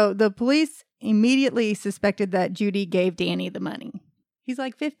 So the police immediately suspected that Judy gave Danny the money. He's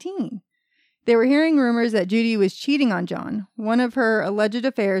 15. They were hearing rumors that Judy was cheating on John. One of her alleged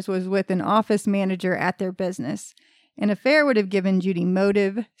affairs was with an office manager at their business. An affair would have given Judy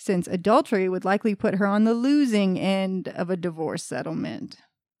motive, since adultery would likely put her on the losing end of a divorce settlement.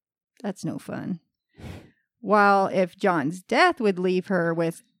 That's no fun. While if John's death would leave her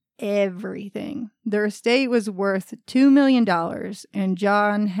with everything, their estate was worth $2 million, and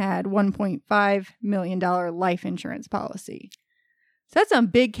John had $1.5 million life insurance policy. So that's some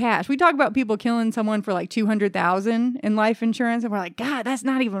big cash. We talk about people killing someone for $200,000 in life insurance, and we're like, God, that's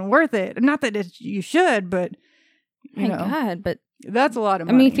not even worth it. Not that you should, but you know, God, but that's a lot of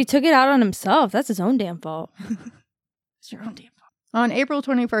money. I mean, if he took it out on himself, that's his own damn fault. It's your own damn fault. On April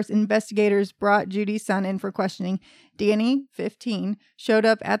 21st, investigators brought Judy's son in for questioning. Danny, 15, showed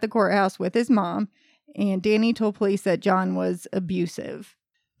up at the courthouse with his mom, and Danny told police that John was abusive.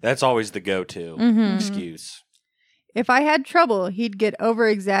 That's always the go-to excuse. If I had trouble, he'd get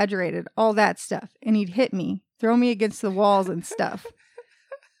over-exaggerated, all that stuff, and he'd hit me, throw me against the walls and stuff.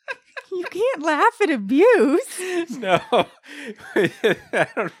 You can't laugh at abuse. No. I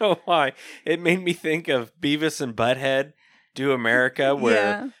don't know why. It made me think of Beavis and Butthead Do America,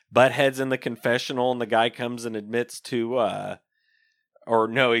 where Butthead's in the confessional and the guy comes and admits to,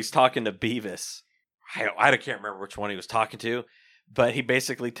 he's talking to Beavis. I can't remember which one he was talking to, but he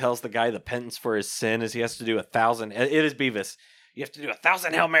basically tells the guy the penance for his sin is he has to do 1,000. It is Beavis. You have to do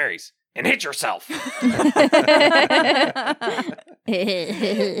 1,000 Hail Marys and hit yourself. And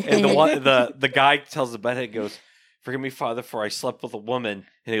the guy tells the Butthead, goes, "Forgive me, Father, for I slept with a woman."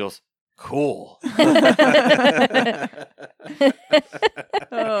 And he goes, "Cool." Oh,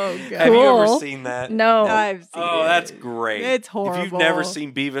 God. Have you ever seen that? No. I've seen it. That's great. It's horrible. If you've never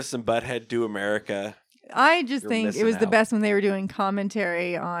seen Beavis and Butthead Do America, I just think it was missing the out. best when they were doing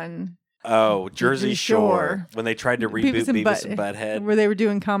commentary on Jersey Shore, when they tried to reboot Beavis and Butthead. where they were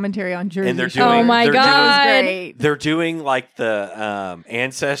doing commentary on Jersey And they're Shore. doing- Oh my they're God. It was great. They're doing like the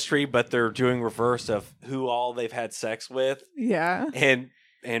ancestry, but they're doing reverse of who all they've had sex with. Yeah. And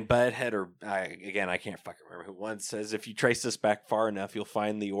And Butthead, again, I can't fucking remember who once says, if you trace this back far enough, you'll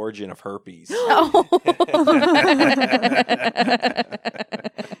find the origin of herpes. Oh.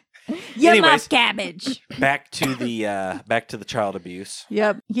 You Anyways, love cabbage. back to the child abuse.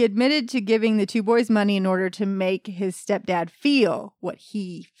 Yep. He admitted to giving the two boys money in order to make his stepdad feel what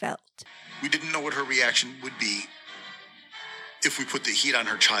he felt. We didn't know what her reaction would be if we put the heat on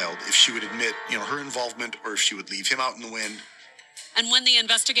her child, if she would admit, her involvement, or if she would leave him out in the wind. And when the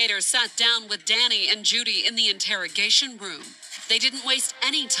investigators sat down with Danny and Judy in the interrogation room, they didn't waste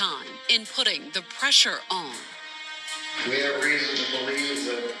any time in putting the pressure on. We have reason to believe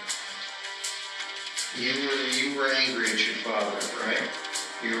that you were angry at your father, right?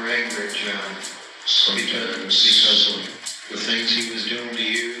 You were angry at John. Because of the things he was doing to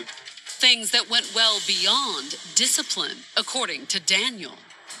you. Things that went well beyond discipline, according to Daniel.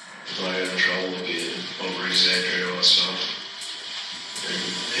 I had trouble to get over-exaggerate all that stuff. And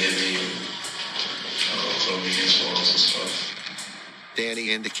hit me and throw me against walls and stuff. Danny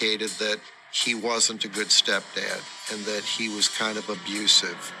indicated that he wasn't a good stepdad and that he was kind of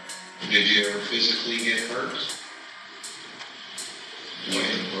abusive. Did you ever physically get hurt?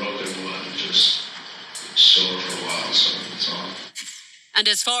 Nothing broken, but just sore for a while, so that's all. And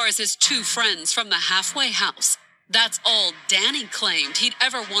as far as his two friends from the halfway house, that's all Danny claimed he'd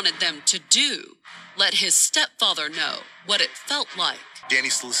ever wanted them to do. Let his stepfather know what it felt like. Danny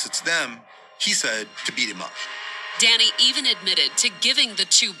solicits them, he said, to beat him up. Danny even admitted to giving the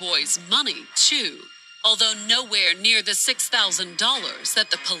two boys money, too, although nowhere near the $6,000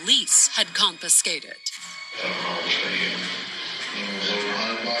 that the police had confiscated. Alcohol trade. It was over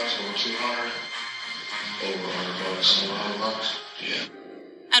 $100, over 200, over $100, over $100. Yeah.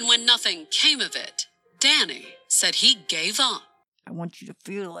 And when nothing came of it, Danny said he gave up. I want you to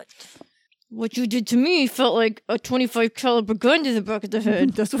feel it. What you did to me felt like a 25 caliber gun to the back of the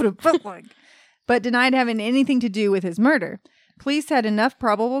head. That's what it felt like. But denied having anything to do with his murder. Police had enough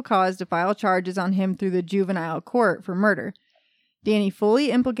probable cause to file charges on him through the juvenile court for murder. Danny fully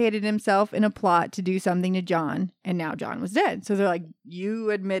implicated himself in a plot to do something to John, and now John was dead. So they're like,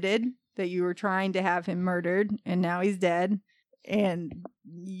 you admitted that you were trying to have him murdered, and now he's dead, and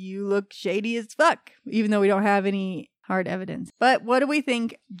you look shady as fuck, even though we don't have any hard evidence. But what do we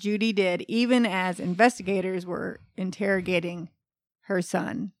think Judy did, even as investigators were interrogating her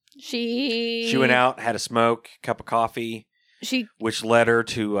son? She went out, had a smoke, cup of coffee, which led her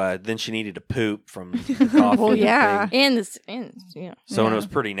to then she needed to poop from the coffee. Well, yeah, and yeah. So it was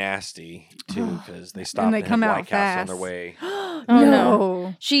pretty nasty too because they stopped and they and come had out White Castle fast on their way. Oh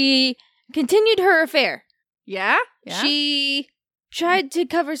no! She continued her affair. Yeah? She tried to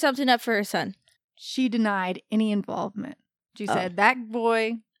cover something up for her son. She denied any involvement. She said, that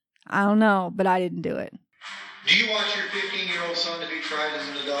boy, I don't know, but I didn't do it. Do you want your 15-year-old son to be tried as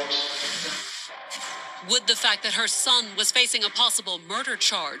an adult? Would the fact that her son was facing a possible murder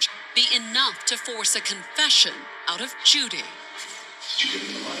charge be enough to force a confession out of Judy? Did you give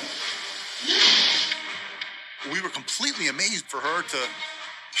him the money? We were completely amazed for her to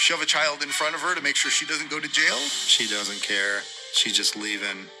shove a child in front of her to make sure she doesn't go to jail. She doesn't care. She's just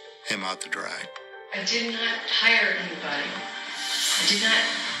leaving him out to dry. I did not hire anybody. I did not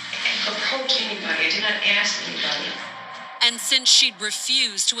approach anybody. I did not ask anybody. And since she'd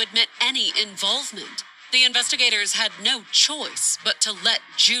refused to admit any involvement, the investigators had no choice but to let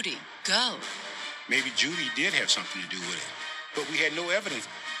Judy go. Maybe Judy did have something to do with it, but we had no evidence.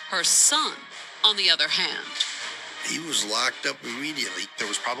 Her son, on the other hand, He was locked up immediately. There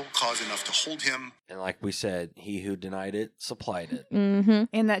was probable cause enough to hold him. And like we said, he who denied it supplied it. Mm-hmm.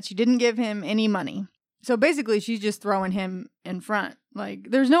 And that she didn't give him any money. So basically, she's just throwing him in front. Like,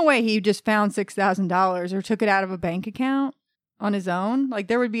 there's no way he just found $6,000 or took it out of a bank account on his own. Like,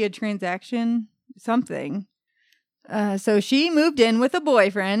 there would be a transaction, something. So she moved in with a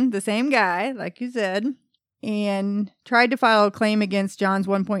boyfriend, the same guy, like you said, and tried to file a claim against John's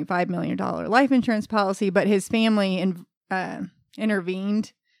 $1.5 million life insurance policy, but his family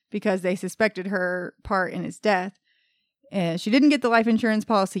intervened because they suspected her part in his death. She didn't get the life insurance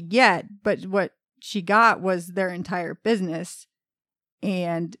policy yet, but what she got was their entire business,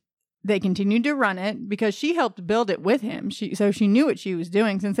 and they continued to run it because she helped build it with him. So she knew what she was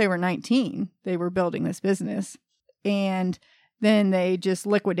doing since they were 19. They were building this business, and then they just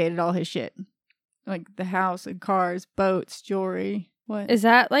liquidated all his shit. Like the house and cars, boats, jewelry. What? Is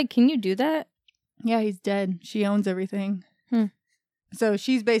that like, can you do that? Yeah, he's dead. She owns everything. So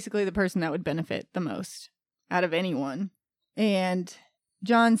she's basically the person that would benefit the most out of anyone. And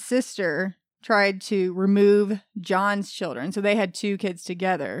John's sister tried to remove John's children. So they had 2 kids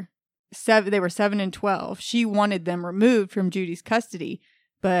together. They were 7 and 12. She wanted them removed from Judy's custody,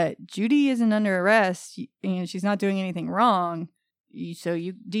 But Judy isn't under arrest, and she's not doing anything wrong. So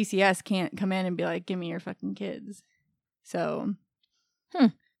DCS can't come in and be like, give me your fucking kids. So,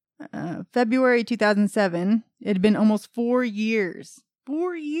 February 2007, it had been almost 4 years.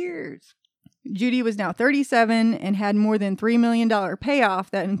 4 years. Judy was now 37 and had more than $3 million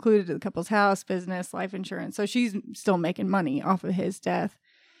payoff that included the couple's house, business, life insurance. So she's still making money off of his death.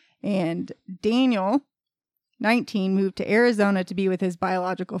 And Daniel, 19, moved to Arizona to be with his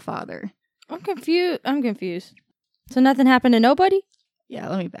biological father. I'm confused. So nothing happened to nobody? Yeah,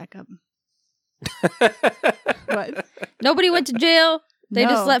 let me back up. What? Nobody went to jail? They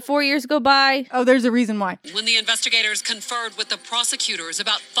just let 4 years go by? Oh, there's a reason why. When the investigators conferred with the prosecutors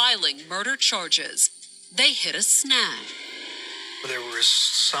about filing murder charges, they hit a snag. There was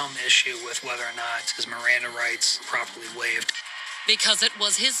some issue with whether or not his Miranda rights were properly waived. Because it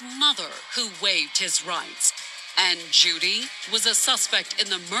was his mother who waived his rights. And Judy was a suspect in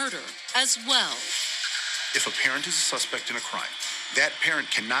the murder as well. If a parent is a suspect in a crime, that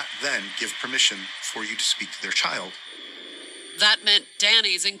parent cannot then give permission for you to speak to their child. That meant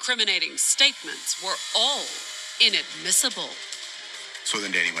Danny's incriminating statements were all inadmissible. So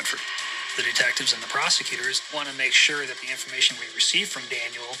then Danny went free. The detectives and the prosecutors want to make sure that the information we receive from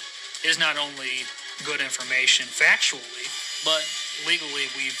Daniel is not only good information factually, but legally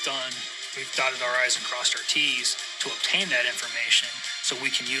we've dotted our I's and crossed our T's to obtain that information so we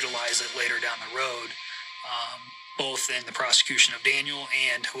can utilize it later down the road, both in the prosecution of Daniel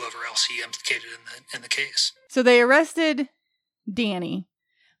and whoever else he implicated in the case. So they arrested Danny,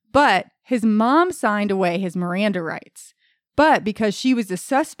 but his mom signed away his Miranda rights. But because she was a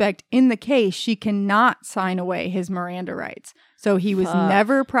suspect in the case, she cannot sign away his Miranda rights. So he was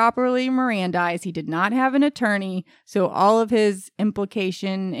never properly Mirandized. He did not have an attorney. So all of his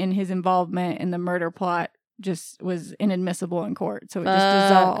implication in his involvement in the murder plot just was inadmissible in court. So it just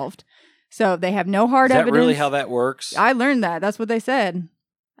dissolved. So they have no hard evidence. Is that really how that works? I learned that. That's what they said.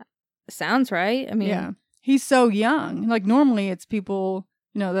 Sounds right. I mean, yeah. He's so young. Like normally it's people,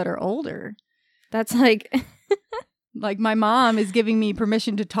 that are older. That's like... Like my mom is giving me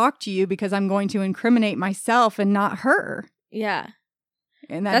permission to talk to you because I'm going to incriminate myself and not her. Yeah.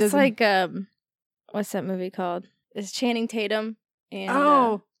 And that's like, what's that movie called? It's Channing Tatum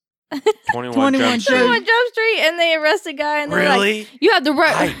and 21 Jump Street, and they arrest a guy and they're really? Like, you have the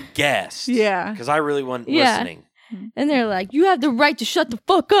right. I guessed. Yeah. Because I really wasn't listening. And they're like, you have the right to shut the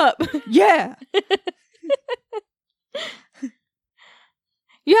fuck up. Yeah.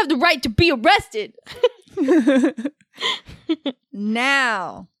 You have the right to be arrested.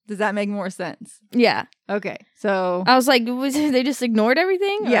 Now, does that make more sense? Yeah. Okay. So I was like, they just ignored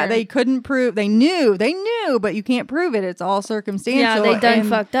everything? Yeah, or? they couldn't prove. They knew, but you can't prove it. It's all circumstantial. Yeah, they done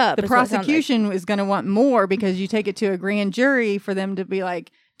fucked up. The prosecution is going to want more because you take it to a grand jury for them to be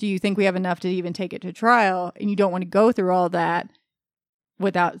like, do you think we have enough to even take it to trial? And you don't want to go through all that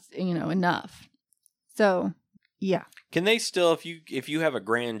without, enough. So, yeah. Can they still, if you have a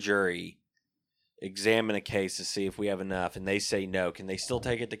grand jury examine a case to see if we have enough and they say no, can they still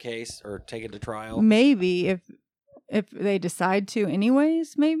take it to case or take it to trial? Maybe if they decide to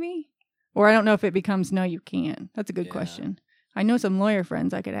anyways, maybe. Or I don't know if it becomes no, you can't. That's a good question. I know some lawyer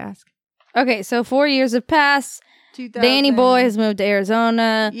friends I could ask. Okay, so 4 years have passed. Danny Boy has moved to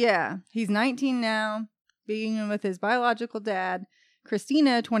Arizona. Yeah, he's 19 now, being with his biological dad.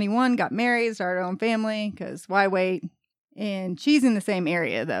 Christina, 21, got married, started her own family, because why wait? And she's in the same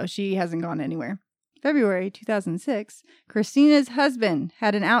area, though. She hasn't gone anywhere. February 2006, Christina's husband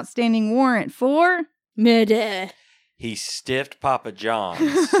had an outstanding warrant for murder. He stiffed Papa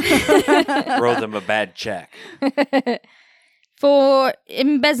John's, wrote them a bad check. For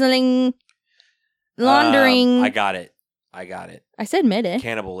embezzling, laundering. I got it. I said murder.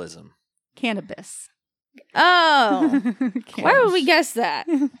 Cannibalism. Cannabis. Oh. Why would we guess that?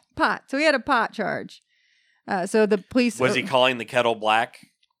 Pot. So he had a pot charge. So the police... Was he calling the kettle black?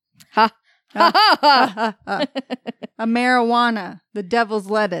 Ha. A marijuana. The devil's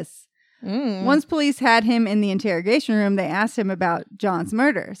lettuce. Once police had him in the interrogation room, they asked him about John's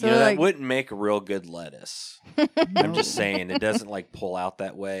murder. So that wouldn't make a real good lettuce. I'm just saying, it doesn't pull out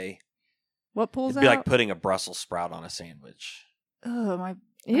that way. What pulls It'd be out? like putting a Brussels sprout on a sandwich. Oh, my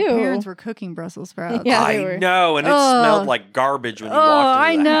parents were cooking Brussels sprouts. Yeah, I know, and it smelled like garbage when you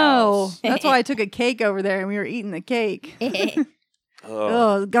walked into the house. That's why I took a cake over there and we were eating the cake.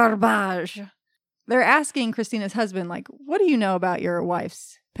 Oh, garbage. They're asking Christina's husband, what do you know about your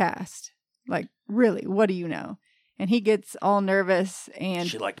wife's past? Really, what do you know? And he gets all nervous and...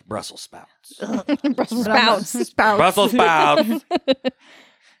 She liked Brussels sprouts. Brussels sprouts. Brussels sprouts.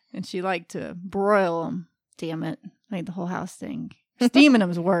 And she liked to broil them. Damn it. Made the whole house stink. Steaming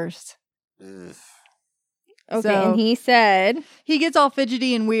them's worse. Ugh. Okay, So- and he said, He gets all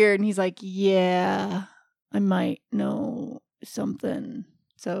fidgety and weird, and he's like, yeah, I might know something.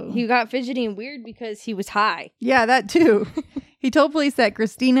 So he got fidgety and weird because he was high. yeah, that too. He told police that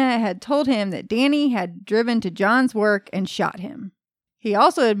Christina had told him that Danny had driven to John's work and shot him. He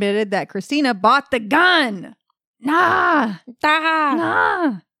also admitted that Christina bought the gun. Nah.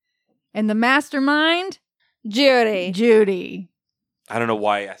 And the mastermind? Judy. I don't know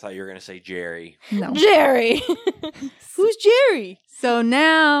why I thought you were going to say Jerry. No. Jerry. Who's Jerry? So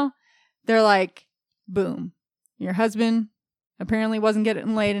now they're like, boom. Your husband apparently wasn't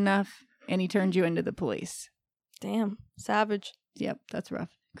getting laid enough, and he turned you into the police. Damn, savage. Yep, that's rough.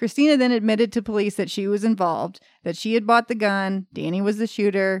 Christina then admitted to police that she was involved, that she had bought the gun, Danny was the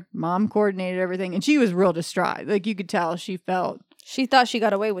shooter, mom coordinated everything, and she was real distraught. Like, you could tell she felt... She thought she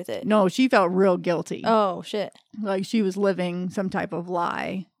got away with it. No, she felt real guilty. Oh, shit. Like she was living some type of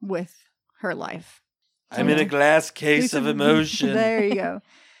lie with her life. I'm in a glass case of emotion. There you go.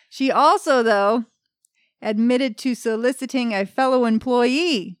 She also, though, admitted to soliciting a fellow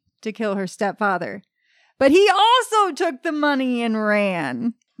employee to kill her stepfather. But he also took the money and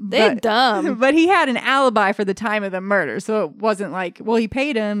ran. They're dumb. But he had an alibi for the time of the murder. So it wasn't like, well, he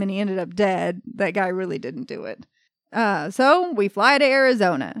paid him and he ended up dead. That guy really didn't do it. So we fly to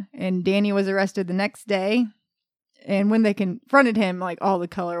Arizona, and Danny was arrested the next day. And when they confronted him, like, all the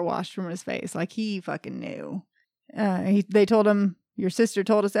color washed from his face. Like, he fucking knew. They told him, your sister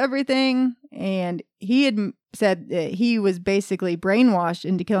told us everything. And he had said that he was basically brainwashed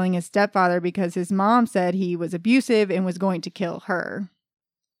into killing his stepfather because his mom said he was abusive and was going to kill her.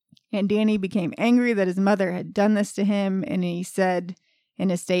 And Danny became angry that his mother had done this to him. And he said in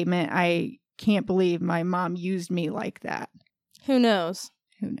his statement, I can't believe my mom used me like that. Who knows?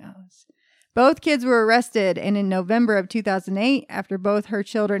 Who knows? Both kids were arrested, and in November of 2008, after both her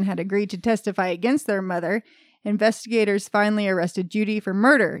children had agreed to testify against their mother, investigators finally arrested Judy for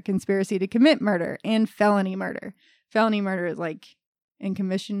murder, conspiracy to commit murder, and felony murder. Felony murder is like in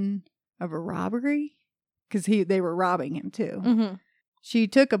commission of a robbery, because they were robbing him too. Mm-hmm. She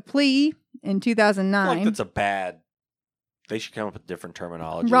took a plea in 2009. I feel like that's a bad... They should come up with different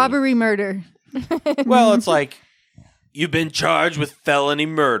terminology. Robbery murder. Well, it's like, you've been charged with felony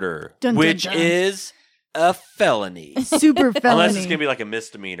murder, Dun, dun, which dun. is a felony. Super felony. Unless it's going to be like a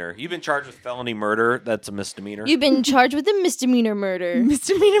misdemeanor. You've been charged with felony murder, that's a misdemeanor. You've been charged with a misdemeanor murder.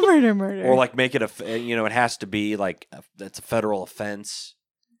 Misdemeanor murder. Or like make it it has to be like, that's a federal offense.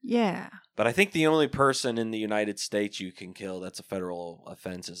 Yeah. But I think the only person in the United States you can kill that's a federal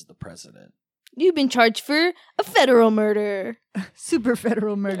offense is the president. You've been charged for a federal murder. Super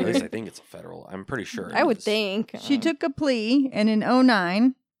federal murder. At least I think it's a federal. I'm pretty sure. I would think. She took a plea, and in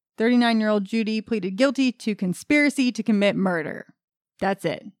 2009, 39-year-old Judy pleaded guilty to conspiracy to commit murder. That's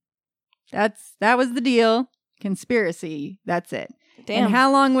it. That was the deal. Conspiracy. That's it. Damn. And how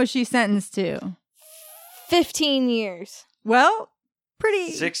long was she sentenced to? 15 years. Well,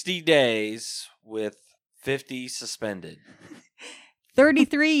 pretty... 60 days with 50 suspended.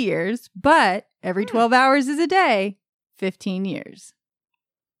 33 years, but every 12 hours is a day, 15 years.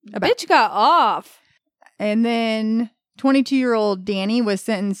 Bitch got off. And then 22-year-old Danny was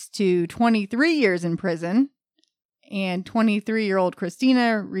sentenced to 23 years in prison, and 23-year-old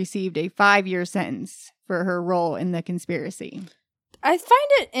Christina received a 5-year sentence for her role in the conspiracy. I find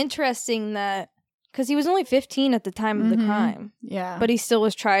it interesting that, because he was only 15 at the time of the crime. Yeah. But he still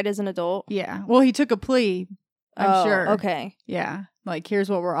was tried as an adult. Yeah. Well, he took a plea, I'm sure. Okay. Yeah. Like, here's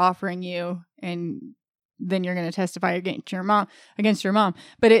what we're offering you, and then you're going to testify against your mom.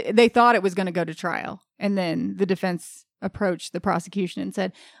 But they thought it was going to go to trial. And then the defense approached the prosecution and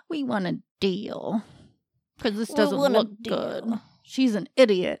said, we want a deal. Because this doesn't look good. She's an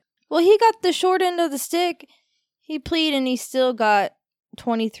idiot. Well, he got the short end of the stick. He pleaded and he still got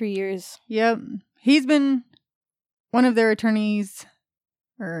 23 years. Yep. He's been one of their attorneys,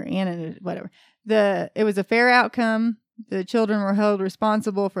 or Anna, whatever. It was a fair outcome. The children were held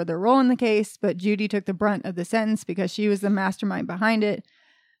responsible for their role in the case, but Judy took the brunt of the sentence because she was the mastermind behind it.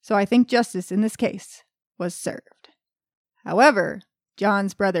 So I think justice in this case was served. However,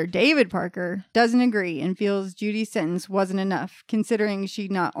 John's brother David Parker doesn't agree and feels Judy's sentence wasn't enough, considering she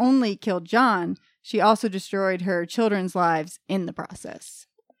not only killed John, she also destroyed her children's lives in the process.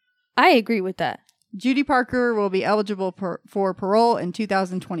 I agree with that. Judy Parker will be eligible for parole in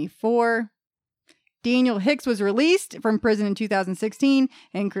 2024. Daniel Hicks was released from prison in 2016,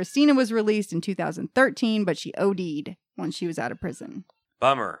 and Christina was released in 2013, but she OD'd once she was out of prison.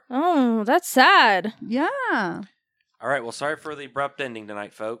 Bummer. Oh, that's sad. Yeah. All right, well, sorry for the abrupt ending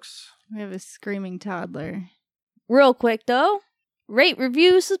tonight, folks. We have a screaming toddler. Real quick, though. rate,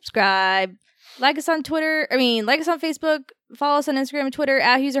 review, subscribe. Like us on Twitter. Like us on Facebook. Follow us on Instagram and Twitter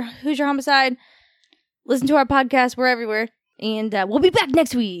at Hoosier Homicide. Listen to our podcast. We're everywhere. And we'll be back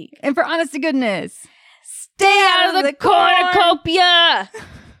next week. And for honest to goodness, stay out of the cornucopia.